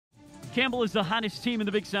Campbell is the hottest team in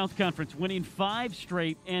the Big South Conference, winning 5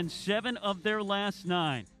 straight and 7 of their last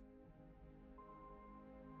 9.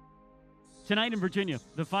 Tonight in Virginia,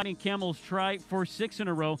 the Fighting Camels try for 6 in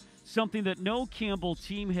a row, something that no Campbell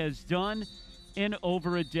team has done in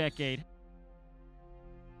over a decade.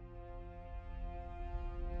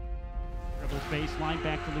 Dribbles baseline,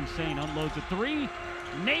 back to Lusane, unloads a 3,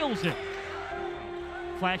 nails it.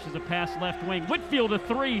 Flashes a pass left wing, Whitfield a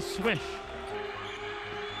 3, swish.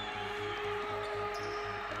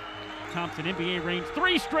 Thompson, NBA range,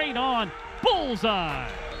 3 straight on, bullseye.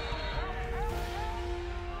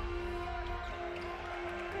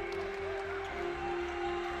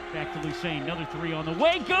 Back to Lusane, another 3 on the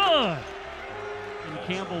way, good! And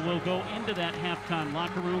Campbell will go into that halftime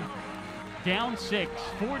locker room down 6,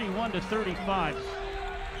 41-35.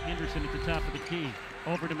 Henderson at the top of the key,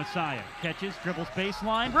 over to Messiah, catches, dribbles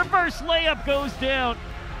baseline, reverse layup goes down.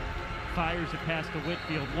 Fires a pass to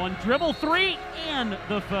Whitfield, 1 dribble, 3, and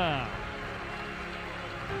the foul.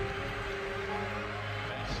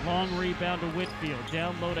 Long rebound to Whitfield,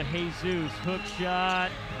 down low to Jesus, hook shot,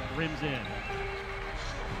 rims in.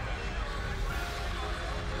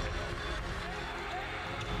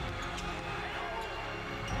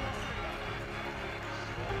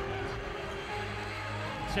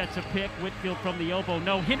 Sets a pick, Whitfield from the elbow,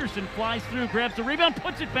 no, Henderson flies through, grabs the rebound,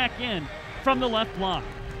 puts it back in from the left block.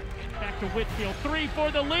 Back to Whitfield, 3 for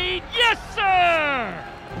the lead, yes sir!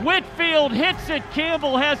 Whitfield hits it,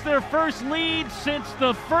 Campbell has their first lead since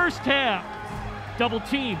the first half. Double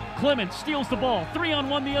team, Clemens steals the ball,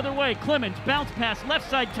 3-on-1 the other way, Clemens, bounce pass, left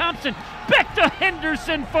side, Thompson, back to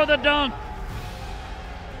Henderson for the dunk.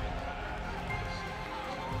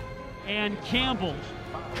 And Campbell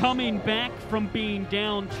coming back from being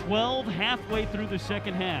down 12 halfway through the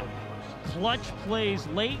second half. Clutch plays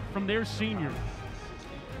late from their senior.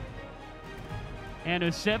 And a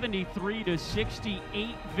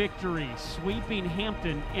 73-68 victory, sweeping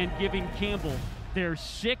Hampton and giving Campbell their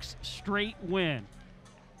 6th straight win.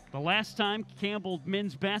 The last time Campbell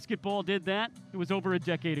men's basketball did that, it was over a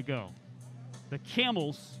decade ago. The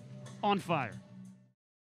Camels on fire.